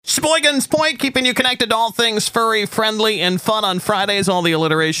Sheboygan's Point, keeping you connected to all things furry, friendly, and fun on Fridays. All the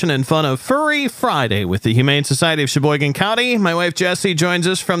alliteration and fun of Furry Friday with the Humane Society of Sheboygan County. My wife, Jessie, joins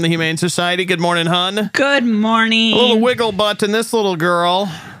us from the Humane Society. Good morning, hun. Good morning. A little wiggle butt in this little girl.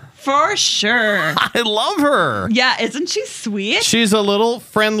 For sure. I love her. Yeah, isn't she sweet? She's a little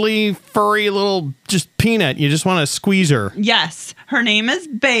friendly, furry little just peanut. You just want to squeeze her. Yes. Her name is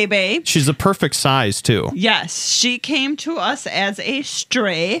Bebe. She's the perfect size, too. Yes. She came to us as a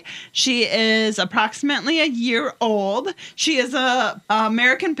stray. She is approximately a year old. She is a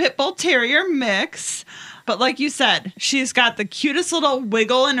American Pit Bull Terrier mix. But like you said, she's got the cutest little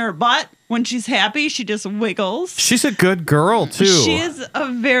wiggle in her butt. When she's happy, she just wiggles. She's a good girl, too. She is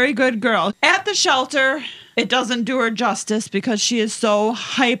a very good girl. At the shelter, it doesn't do her justice because she is so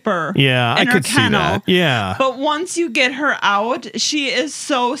hyper. Yeah, I could see that. Yeah. But once you get her out, she is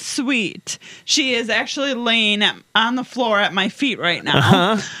so sweet. She is actually laying on the floor at my feet right now.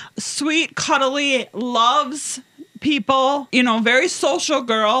 Uh-huh. Sweet, cuddly, loves people, very social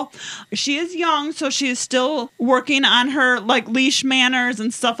girl. She is young, so she is still working on her leash manners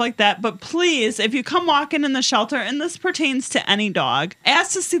and stuff like that. But please, if you come walking in the shelter, and this pertains to any dog,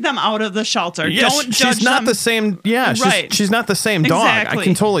 ask to see them out of the shelter. Yes, Don't judge she's not them. the same. Yeah, Right. she's not the same dog. Exactly. I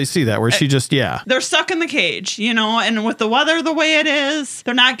can totally see that where she just, yeah. They're stuck in the cage, and with the weather the way it is,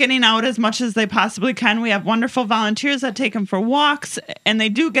 they're not getting out as much as they possibly can. We have wonderful volunteers that take them for walks, and they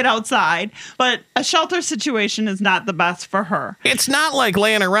do get outside, but a shelter situation is not the best for her. It's not like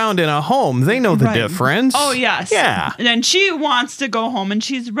laying around in a home. They know the Right. difference. Oh, yes. Yeah. And she wants to go home, and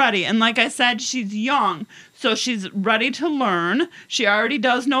she's ready. And like I said, she's young, so she's ready to learn. She already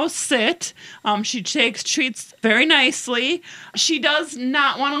does know sit. She takes treats very nicely. She does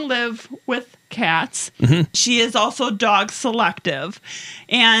not want to live with cats. Mm-hmm. She is also dog selective.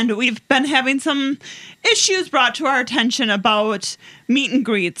 And we've been having some issues brought to our attention about meet and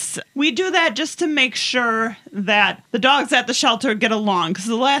greets. We do that just to make sure that the dogs at the shelter get along, because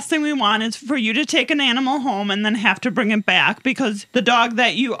the last thing we want is for you to take an animal home and then have to bring it back because the dog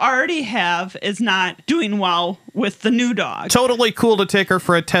that you already have is not doing well with the new dog. Totally cool to take her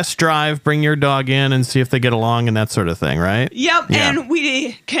for a test drive, bring your dog in and see if they get along and that sort of thing, right? Yep, Yeah. and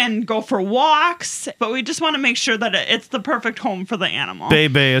we can go for walks, but we just want to make sure that it's the perfect home for the animal.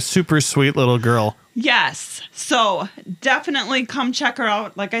 Bebe, a super sweet little girl. Yes, so definitely come check her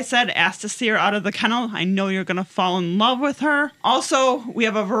out. Like I said, ask to see her out of the kennel. I know you're going to fall in love with her. Also, we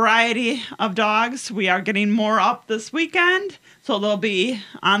have a variety of dogs. We are getting more up this weekend, so they'll be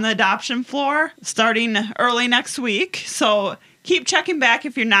on the adoption floor starting early next week. So keep checking back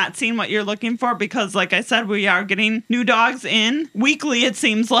if you're not seeing what you're looking for, because like I said, we are getting new dogs in weekly, it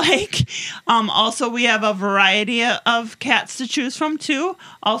seems like. Also, we have a variety of cats to choose from too,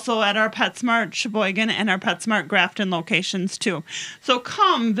 also at our PetSmart Sheboygan and our PetSmart Grafton locations too. So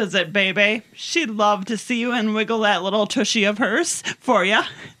come visit Bebe. She'd love to see you and wiggle that little tushy of hers for you.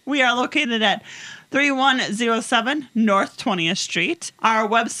 We are located at 3107 North 20th Street. Our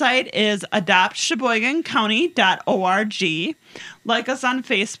website is adoptsheboygancounty.org. Like us on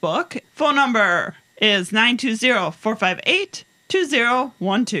Facebook. Phone number is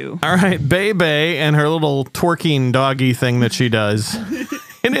 920-458-2012. All right, Bebe and her little twerking doggy thing that she does.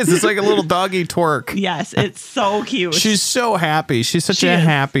 It is. It's like a little doggy twerk. Yes, it's so cute. She's so happy. She's such a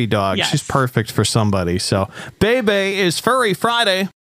happy dog. Yes. She's perfect for somebody. So, Bebe is Furry Friday.